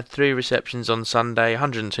 Had 3 receptions on Sunday,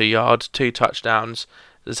 102 yards, 2 touchdowns.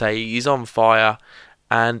 As I say, he's on fire.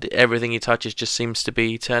 And everything he touches just seems to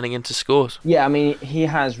be turning into scores. Yeah, I mean, he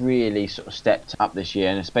has really sort of stepped up this year,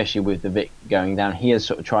 and especially with the Vic going down, he has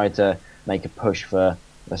sort of tried to make a push for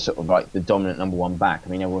the sort of like the dominant number 1 back. I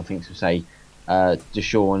mean, everyone thinks of, say,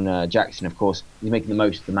 Deshaun Jackson, of course. He's making the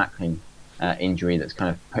most of the Macklin injury that's kind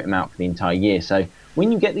of put him out for the entire year. So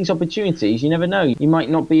when you get these opportunities, you never know. You might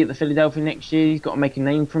not be at the Philadelphia next year. He's got to make a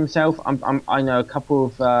name for himself. I know a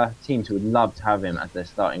couple of teams who would love to have him as their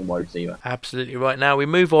starting wide receiver. Absolutely right. Now we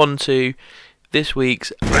move on to this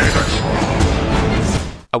week's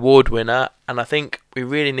award winner, and I think we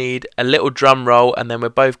really need a little drum roll, and then we're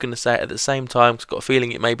both going to say it at the same time, because I've got a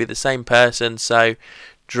feeling it may be the same person. So,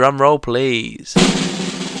 drum roll, please.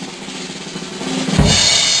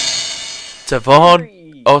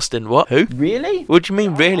 Tavon Austin. What? Who? Really? What do you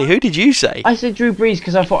mean, really? Who did you say? I said Drew Brees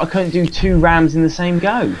because I thought I couldn't do 2 Rams in the same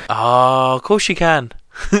go. Oh, of course you can.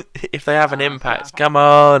 If they have an impact, come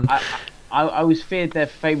on. I was feared their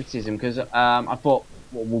favouritism because I thought,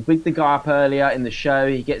 well, we'll big the guy up earlier in the show.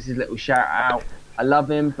 He gets his little shout out. I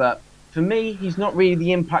love him, but for me, he's not really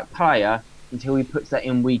the impact player until he puts that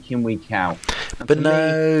in, week out. And But for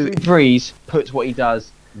no, me, Drew Brees puts what he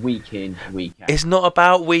does week in, week out. it's not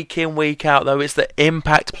about week in, week out, though. It's the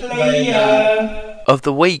impact player of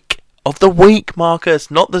the week. Of the week, Marcus.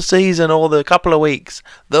 Not the season or the couple of weeks.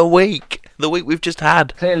 The week. The week we've just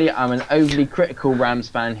had. Clearly, I'm an overly critical Rams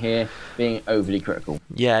fan here, being overly critical.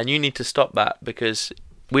 Yeah, and you need to stop that, because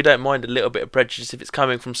we don't mind a little bit of prejudice if it's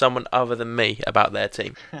coming from someone other than me about their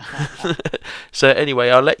team. So anyway,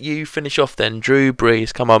 I'll let you finish off then. Drew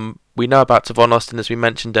Brees, come on. We know about Tavon Austin, as we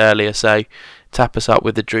mentioned earlier, so tap us up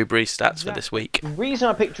with the Drew Brees stats for this week. The reason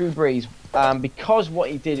I picked Drew Brees, because what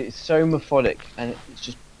he did is so methodic and it's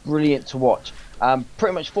just brilliant to watch.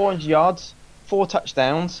 Pretty much 400 yards, 4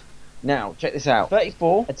 touchdowns. Now, check this out.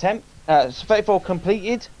 34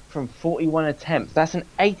 completed from 41 attempts. That's an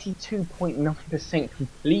 82.9%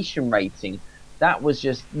 completion rating. That was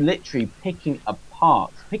just literally picking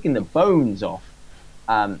the bones off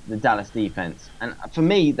the Dallas defense. And for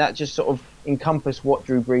me, that just sort of encompassed what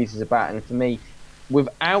Drew Brees is about. And for me,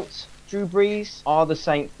 without Drew Brees, are the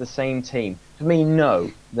Saints the same team? For me,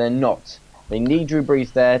 no, they're not. They need Drew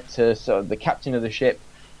Brees there to sort of the captain of the ship,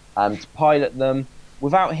 to pilot them.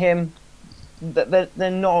 Without him,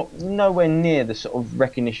 they're not nowhere near the sort of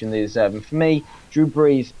recognition they deserve. And for me, Drew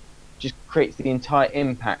Brees just creates the entire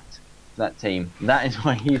impact for that team. That is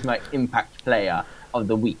why he's my impact player of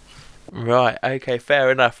the week. Right, okay, fair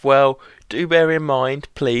enough. Well, do bear in mind,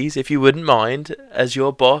 please, if you wouldn't mind, as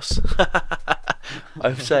your boss,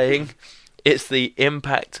 I'm saying it's the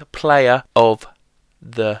impact player of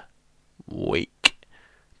the week.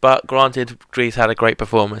 But granted, Grease had a great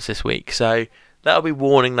performance this week, so that'll be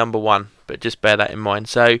warning number 1, but just bear that in mind.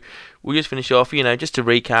 So we'll just finish off, just to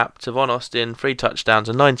recap. Tavon Austin, 3 touchdowns,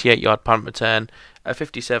 a 98-yard punt return, a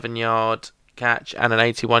 57-yard catch, and an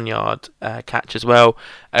 81-yard catch as well.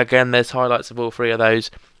 Again, there's highlights of all 3 of those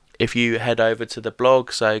if you head over to the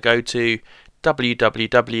blog. So go to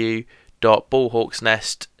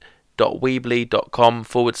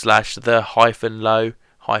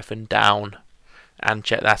www.ballhawksnest.weebly.com/the-low-down and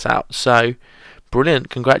check that out. So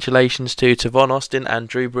brilliant. Congratulations to Tavon Austin and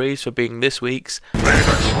Drew Brees for being this week's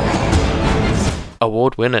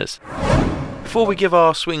award winners. Before we give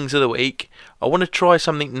our swings of the week, I want to try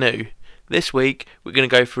something new. This week, we're going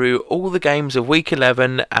to go through all the games of Week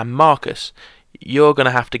 11, and Marcus, you're going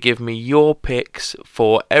to have to give me your picks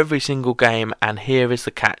for every single game, and here is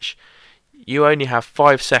the catch. You only have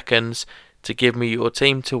 5 seconds to give me your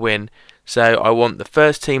team to win, so I want the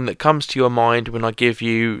first team that comes to your mind when I give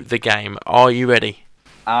you the game. Are you ready?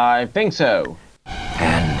 I think so.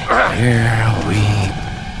 And here we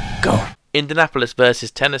go. Indianapolis versus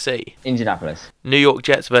Tennessee. Indianapolis. New York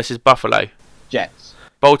Jets versus Buffalo. Jets.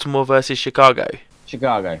 Baltimore versus Chicago.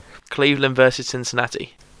 Chicago. Cleveland versus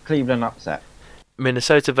Cincinnati. Cleveland upset.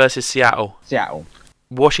 Minnesota versus Seattle. Seattle.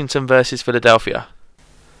 Washington versus Philadelphia.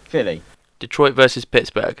 Philly. Detroit versus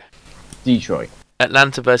Pittsburgh. Detroit.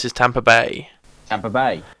 Atlanta versus Tampa Bay. Tampa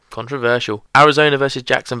Bay. Controversial. Arizona versus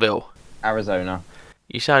Jacksonville. Arizona.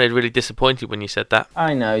 You sounded really disappointed when you said that.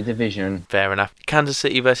 I know, division. Fair enough. Kansas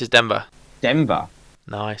City versus Denver. Denver.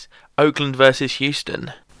 Nice. Oakland versus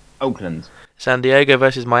Houston. Oakland. San Diego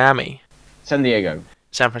versus Miami. San Diego.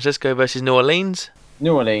 San Francisco versus New Orleans.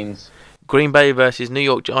 New Orleans. Green Bay versus New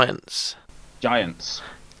York Giants. Giants.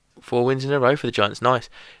 4 wins in a row for the Giants. Nice.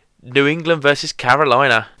 New England versus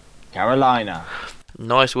Carolina. Carolina.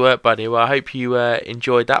 Nice work, buddy. Well, I hope you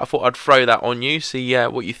enjoyed that. I thought I'd throw that on you, see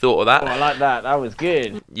what you thought of that. Oh, I like that. That was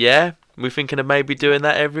good. Yeah? We're thinking of maybe doing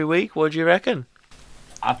that every week. What do you reckon?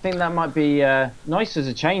 I think that might be nice as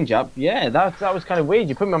a change-up. Yeah, that was kind of weird.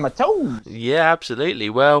 You put me on my toes. Yeah,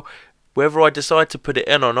 absolutely. Well, whether I decide to put it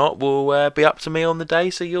in or not will be up to me on the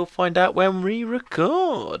day, so you'll find out when we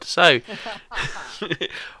record. So,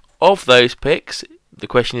 of those picks, the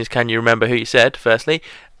question is, can you remember who you said, firstly?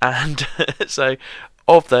 And so,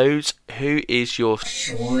 of those, who is your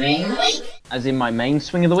swing week? As in my main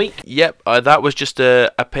swing of the week? Yep, that was just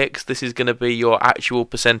a pick. This is going to be your actual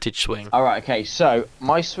percentage swing. Alright, okay, so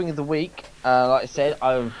my swing of the week, like I said,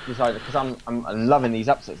 I've decided, because I'm loving these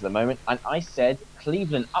upsets at the moment, and I said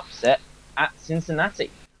Cleveland upset at Cincinnati.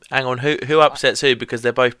 Hang on, who upsets who? Because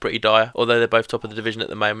they're both pretty dire, although they're both top of the division at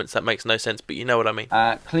the moment, so that makes no sense, but you know what I mean.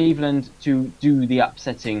 Cleveland to do the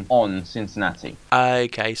upsetting on Cincinnati.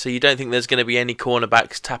 Okay, so you don't think there's going to be any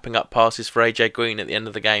cornerbacks tapping up passes for AJ Green at the end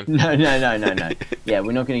of the game? No. Yeah,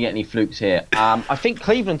 we're not going to get any flukes here. I think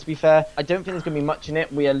Cleveland, to be fair, I don't think there's going to be much in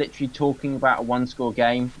it. We are literally talking about a one-score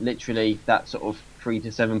game, literally that sort of 3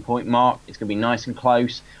 to 7 point mark. It's going to be nice and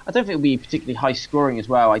close. I don't think it'll be particularly high scoring as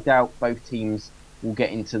well. I doubt both teams will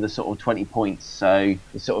get into the sort of 20 points. So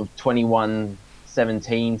it's sort of 21-17,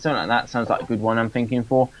 something like that sounds like a good one I'm thinking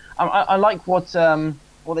for. I like what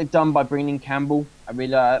they've done by bringing in Campbell. I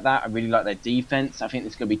really like that. I really like their defense. I think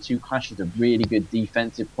there's going to be 2 clashes of really good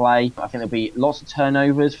defensive play. I think there'll be lots of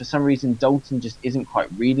turnovers. For some reason, Dalton just isn't quite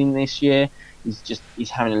reading this year.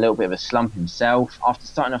 He's having a little bit of a slump himself. After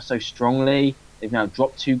starting off so strongly, they've now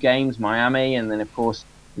dropped 2 games, Miami, and then of course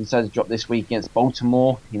they decided to drop this week against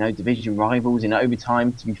Baltimore. Division rivals in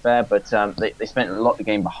overtime, to be fair, but they spent a lot of the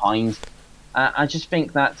game behind. I just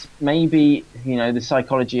think that maybe, the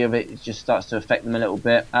psychology of it just starts to affect them a little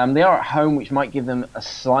bit. They are at home, which might give them a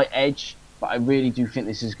slight edge, but I really do think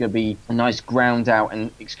this is going to be a nice ground out,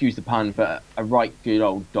 and excuse the pun, but a right good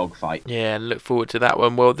old dogfight. Yeah, and look forward to that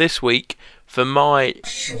one. Well, this week, for my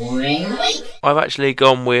I've actually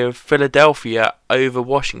gone with Philadelphia over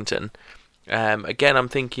Washington. Again, I'm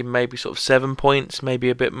thinking maybe sort of 7 points, maybe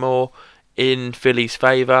a bit more in Philly's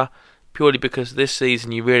favour, purely because this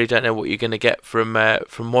season you really don't know what you're going to get from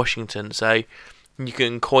Washington. So you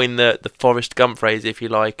can coin the Forrest Gump phrase, if you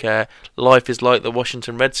like, life is like the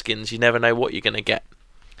Washington Redskins. You never know what you're going to get.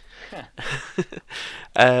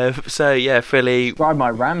 So yeah, Philly. Drive my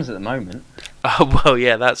Rams at the moment. Oh well,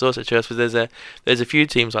 yeah, that's also true. But there's a few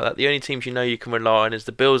teams like that. The only teams you can rely on is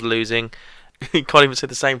the Bills losing. You can't even say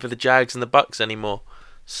the same for the Jags and the Bucks anymore.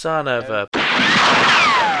 Son of a.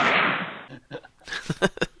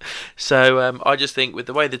 So I just think with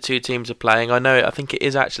the way the 2 teams are playing, I think it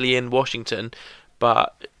is actually in Washington,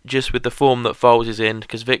 but just with the form that Foles is in,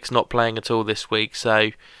 because Vic's not playing at all this week,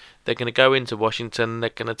 so they're going to go into Washington,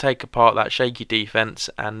 they're going to take apart that shaky defense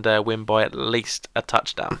and win by at least a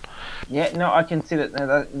touchdown. Yeah, no, I can see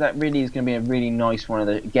that really is going to be a really nice one.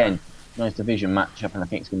 Again, nice division matchup, and I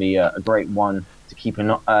think it's going to be a great one to keep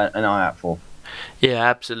an eye out for. Yeah,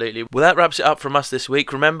 absolutely. Well, that wraps it up from us this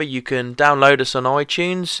week. Remember, you can download us on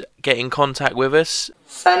iTunes, get in contact with us.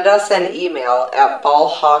 Send us an email at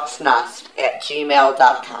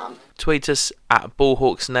ballhawksnest@gmail.com. Tweet us at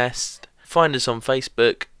ballhawksnest. Find us on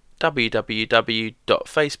Facebook,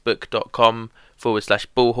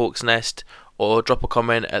 www.facebook.com/ballhawksnest, or drop a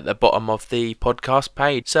comment at the bottom of the podcast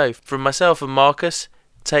page. So, from myself and Marcus,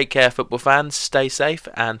 take care, football fans, stay safe,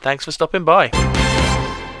 and thanks for stopping by.